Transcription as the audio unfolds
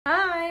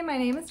Hi, my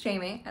name is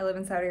Jamie. I live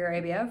in Saudi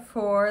Arabia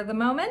for the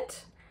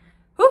moment.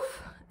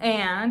 Woof!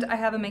 And I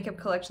have a makeup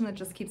collection that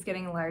just keeps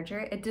getting larger.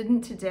 It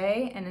didn't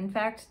today, and in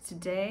fact,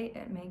 today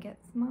it may get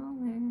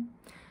smaller.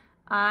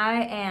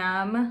 I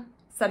am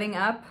setting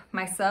up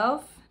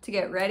myself to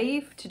get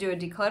ready to do a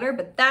declutter,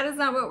 but that is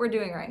not what we're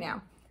doing right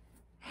now.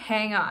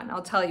 Hang on,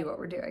 I'll tell you what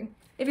we're doing.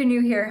 If you're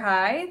new here,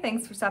 hi,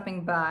 thanks for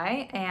stopping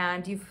by,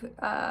 and you've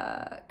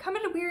come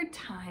at a weird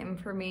time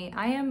for me.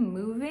 I am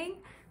moving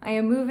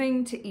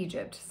to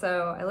Egypt.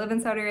 So I live in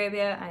Saudi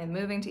Arabia, I am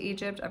moving to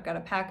Egypt. I've got to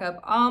pack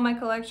up all my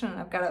collection and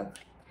I've got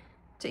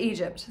to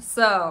Egypt.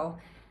 So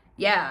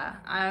yeah,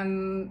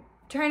 I'm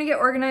trying to get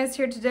organized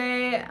here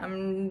today.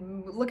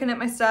 I'm looking at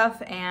my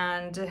stuff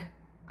and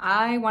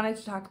I wanted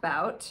to talk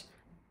about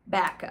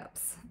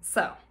backups.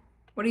 So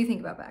what do you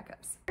think about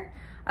backups?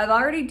 I've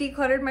already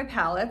decluttered my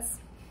palettes.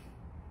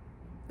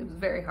 It was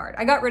very hard.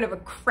 I got rid of a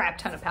crap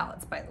ton of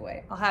palettes, by the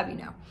way. I'll have you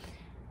know.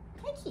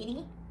 Hi,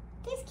 kitty.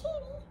 There's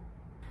kitty.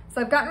 So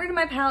I've gotten rid of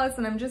my palettes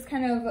and I'm just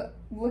kind of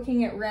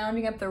looking at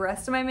rounding up the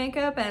rest of my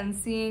makeup and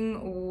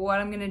seeing what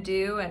I'm gonna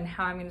do and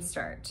how I'm gonna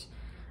start.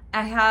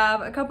 I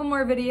have a couple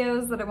more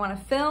videos that I wanna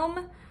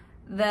film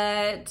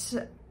that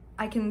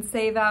I can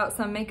save out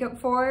some makeup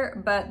for,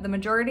 but the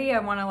majority I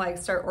wanna like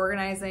start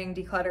organizing,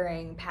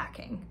 decluttering,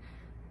 packing,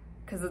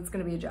 because it's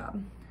gonna be a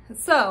job.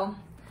 So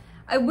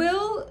I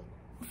will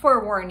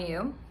forewarn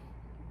you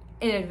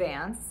in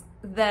advance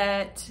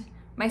that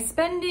my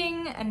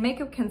spending and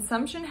makeup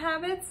consumption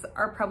habits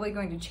are probably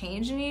going to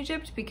change in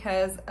Egypt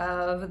because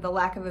of the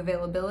lack of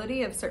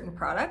availability of certain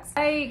products.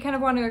 I kind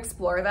of want to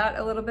explore that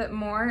a little bit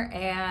more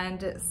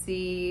and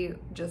see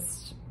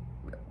just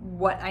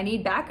what I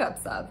need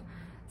backups of.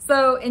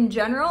 So in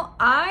general,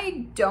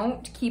 I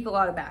don't keep a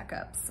lot of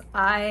backups.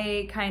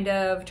 I kind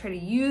of try to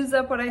use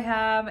up what I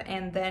have,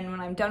 and then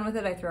when I'm done with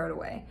it, I throw it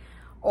away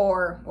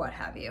or what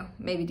have you,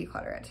 maybe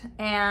declutter it.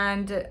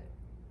 And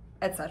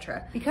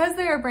etc. Because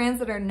there are brands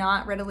that are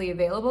not readily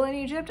available in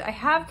Egypt, I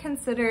have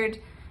considered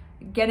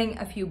getting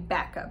a few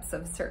backups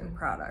of certain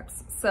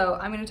products. So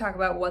I'm going to talk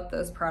about what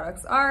those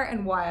products are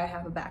and why I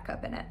have a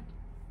backup in it.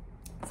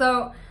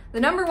 So the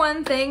number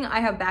one thing I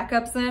have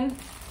backups in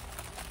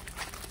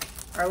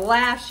are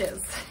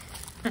lashes.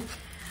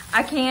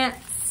 I can't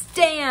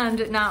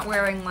stand not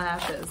wearing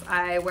lashes.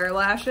 I wear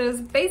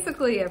lashes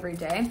basically every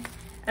day.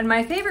 And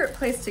my favorite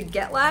place to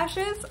get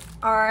lashes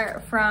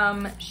are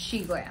from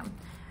SheGlam.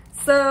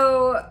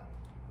 So,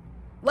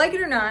 like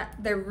it or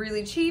not, they're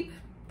really cheap,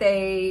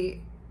 they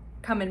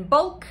come in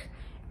bulk,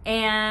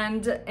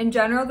 and in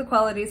general, the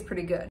quality is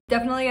pretty good.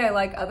 Definitely, I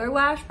like other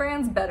lash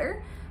brands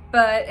better,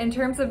 but in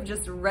terms of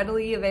just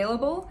readily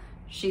available,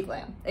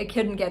 SheGlam. It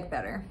couldn't get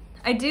better.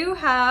 I do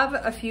have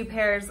a few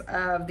pairs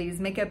of these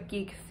Makeup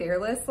Geek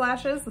Fearless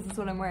lashes. This is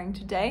what I'm wearing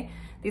today.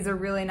 These are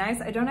really nice.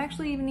 I don't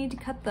actually even need to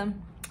cut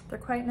them. They're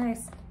quite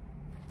nice.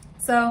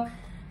 So,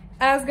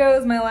 as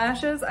goes my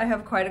lashes, I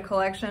have quite a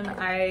collection.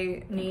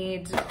 I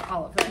need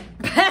all of them.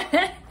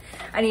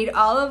 I need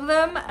all of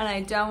them, and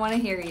I don't want to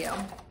hear you.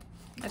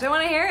 I don't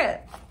want to hear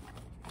it.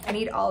 I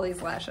need all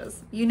these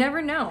lashes. You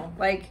never know.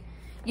 Like,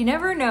 you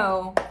never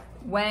know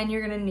when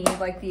you're gonna need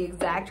like the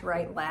exact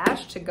right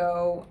lash to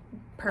go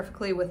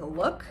perfectly with a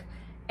look.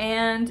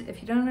 And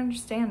if you don't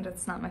understand,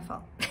 it's not my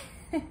fault.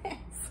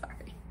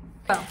 Sorry.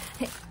 Oh,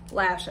 hey,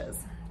 lashes.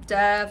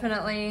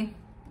 Definitely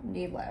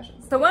need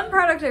lashes. So one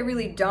product I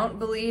really don't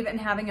believe in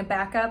having a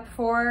backup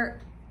for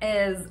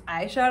is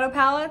eyeshadow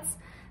palettes.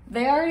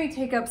 They already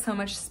take up so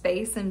much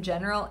space in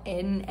general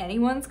in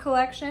anyone's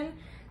collection.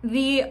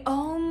 The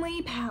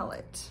only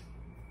palette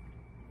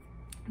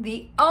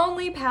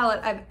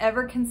I've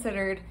ever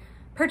considered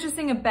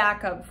purchasing a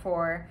backup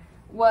for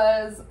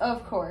was,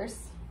 of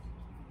course,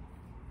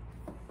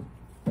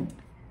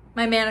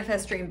 my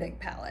Manifest Dream Big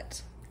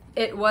palette.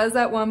 It was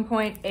at one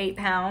point 8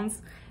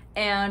 pounds.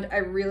 And I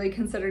really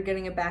considered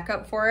getting a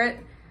backup for it.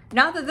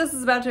 Not that this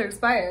is about to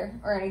expire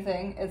or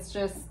anything, it's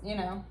just, you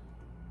know,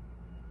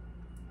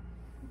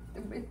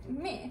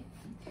 me.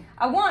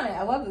 I want it,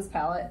 I love this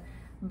palette,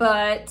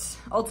 but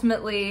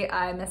ultimately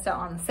I missed out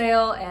on the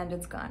sale and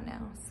it's gone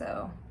now,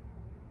 so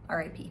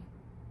RIP.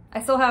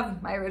 I still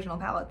have my original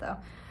palette though.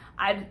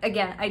 I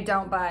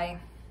don't buy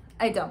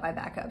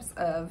backups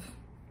of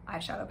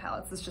eyeshadow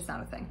palettes, it's just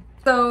not a thing.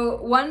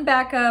 So one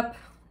backup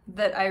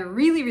that I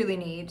really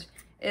need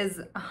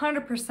is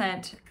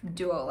 100%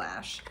 Duo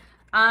Lash.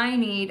 I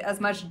need as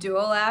much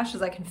Duo Lash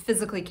as I can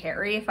physically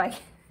carry if I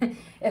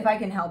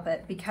can help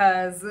it,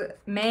 because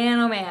man,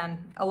 oh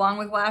man, along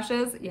with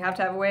lashes, you have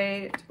to have a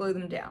way to glue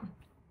them down.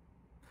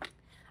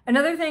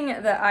 Another thing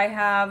that I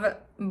have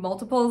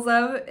multiples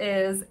of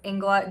is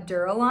Inglot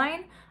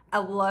Duraline. I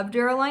love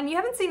Duraline. You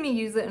haven't seen me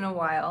use it in a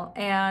while,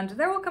 and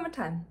there will come a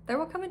time, there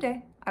will come a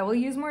day I will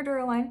use more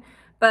Duraline.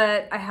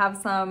 But I have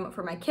some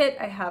for my kit,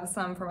 I have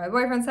some for my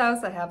boyfriend's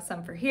house, I have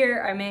some for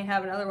here, I may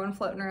have another one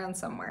floating around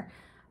somewhere.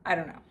 I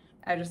don't know,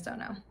 I just don't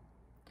know.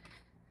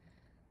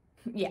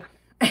 Yeah,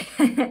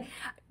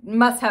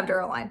 must have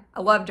Duraline,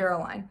 I love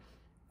Duraline.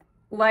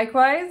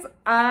 Likewise,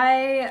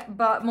 I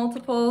bought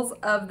multiples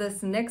of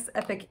this NYX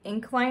Epic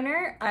Ink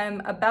Liner.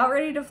 I'm about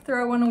ready to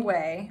throw one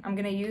away. I'm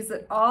gonna use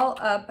it all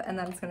up and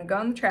then it's gonna go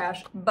in the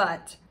trash,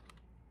 but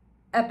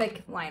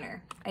Epic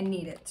liner, I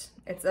need it.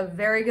 It's a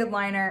very good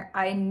liner.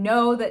 I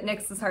know that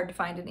NYX is hard to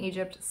find in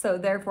Egypt, so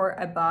therefore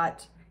I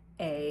bought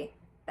a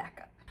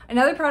backup.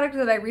 Another product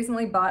that I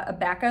recently bought a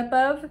backup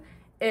of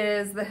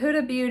is the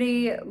Huda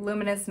Beauty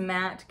Luminous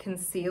Matte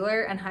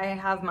Concealer, and I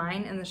have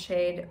mine in the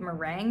shade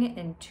Meringue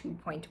in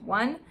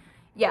 2.1.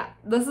 Yeah,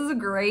 this is a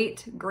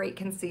great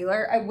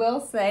concealer. I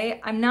will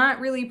say I'm not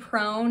really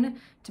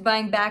prone to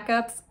buying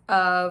backups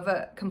of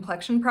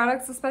complexion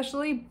products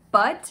especially,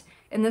 but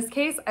in this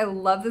case, I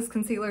love this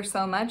concealer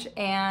so much,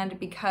 and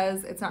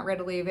because it's not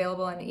readily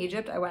available in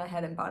Egypt, I went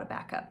ahead and bought a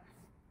backup.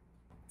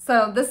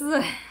 So this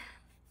is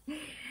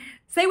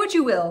say what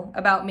you will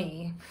about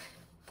me,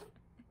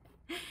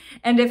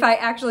 and if I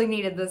actually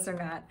needed this or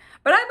not.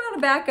 But I bought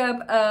a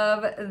backup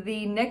of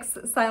the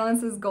NYX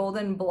Silences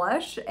Golden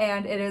Blush,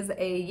 and it is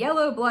a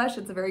yellow blush.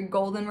 It's a very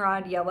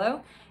goldenrod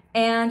yellow.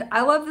 And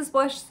I love this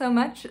blush so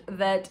much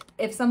that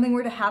if something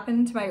were to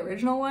happen to my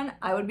original one,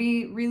 I would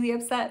be really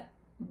upset,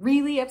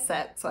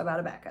 so I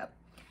bought a backup.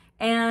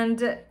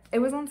 And it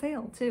was on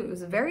sale too. It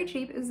was very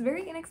cheap, it was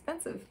very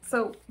inexpensive.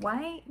 So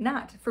why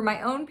not? For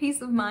my own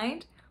peace of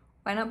mind,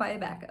 why not buy a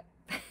backup?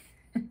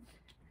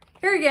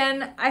 Here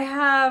again, I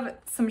have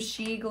some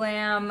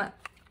SheGlam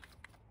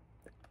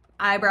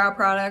eyebrow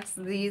products.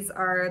 These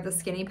are the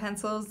skinny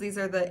pencils. These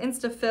are the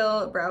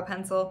Instafill brow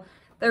pencil.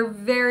 They're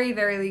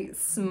very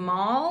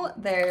small.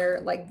 They're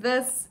like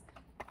this,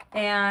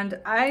 and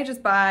I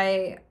just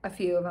buy a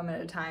few of them at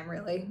a time,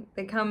 really.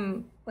 They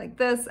come like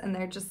this, and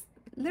they're just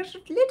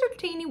little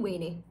teeny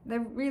weeny.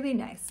 They're really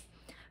nice.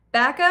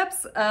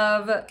 Backups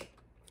of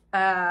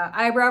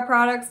eyebrow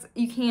products,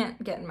 you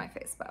can't get in my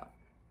face about.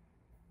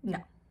 No.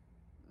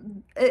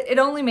 It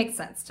only makes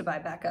sense to buy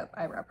backup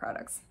eyebrow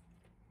products,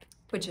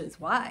 which is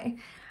why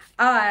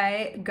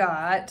I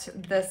got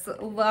this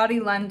Lottie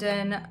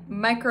London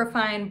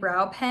Microfine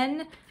Brow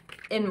Pen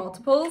in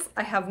multiples.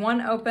 I have one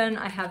open,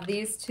 I have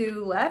these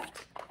two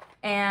left,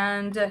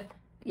 and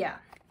yeah,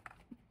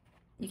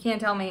 you can't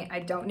tell me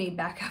I don't need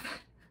backup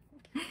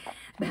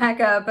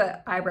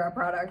eyebrow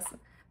products.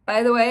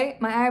 By the way,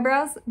 my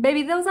eyebrows,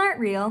 baby, those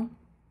aren't real.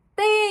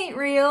 They ain't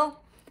real.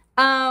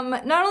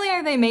 Not only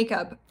are they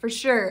makeup, for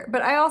sure,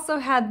 but I also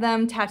had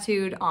them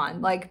tattooed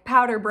on, like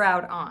powder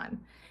browed on,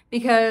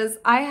 because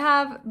I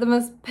have the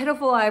most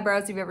pitiful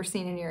eyebrows you've ever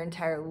seen in your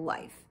entire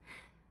life.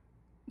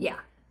 Yeah,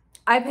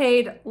 I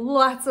paid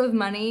lots of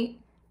money,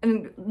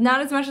 and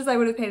not as much as I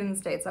would have paid in the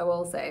States, I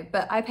will say,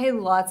 but I paid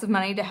lots of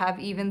money to have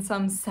even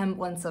some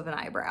semblance of an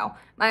eyebrow.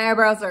 My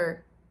eyebrows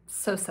are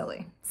so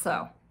silly,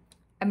 so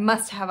I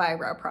must have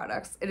eyebrow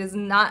products. It is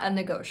not a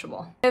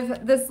negotiable.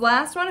 If this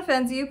last one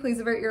offends you, please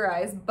avert your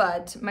eyes,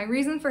 but my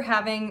reason for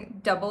having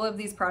double of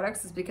these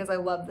products is because I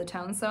love the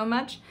tone so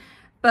much.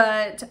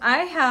 But I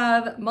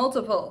have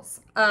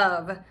multiples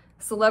of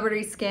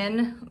Celebrity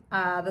Skin,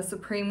 the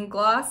Supreme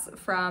Gloss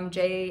from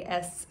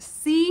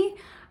JSC.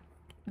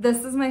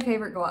 This is my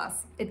favorite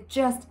gloss. It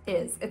just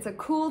is. It's a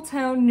cool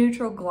tone,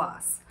 neutral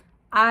gloss.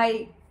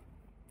 I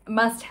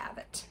must have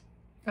it.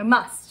 I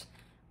must.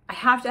 I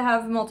have to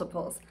have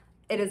multiples.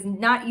 It is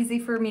not easy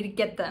for me to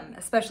get them,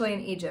 especially in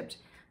Egypt.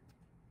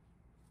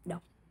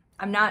 No,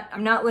 I'm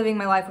not living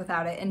my life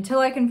without it. Until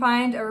I can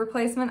find a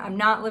replacement, I'm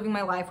not living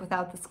my life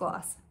without this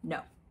gloss. No,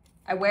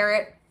 I wear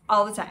it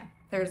all the time.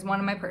 There's one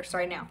in my purse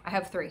right now. I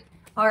have 3.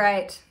 All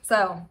right,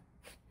 so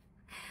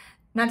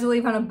not to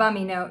leave on a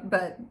bummy note,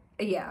 but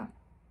yeah.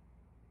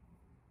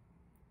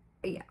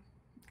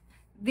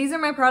 These are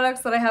my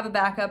products that I have a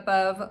backup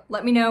of.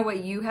 Let me know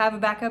what you have a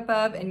backup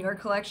of in your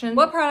collection.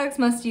 What products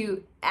must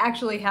you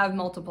actually have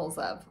multiples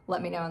of?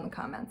 Let me know in the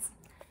comments.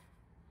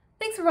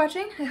 Thanks for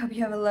watching. I hope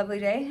you have a lovely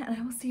day, and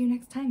I will see you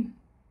next time.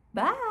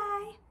 Bye!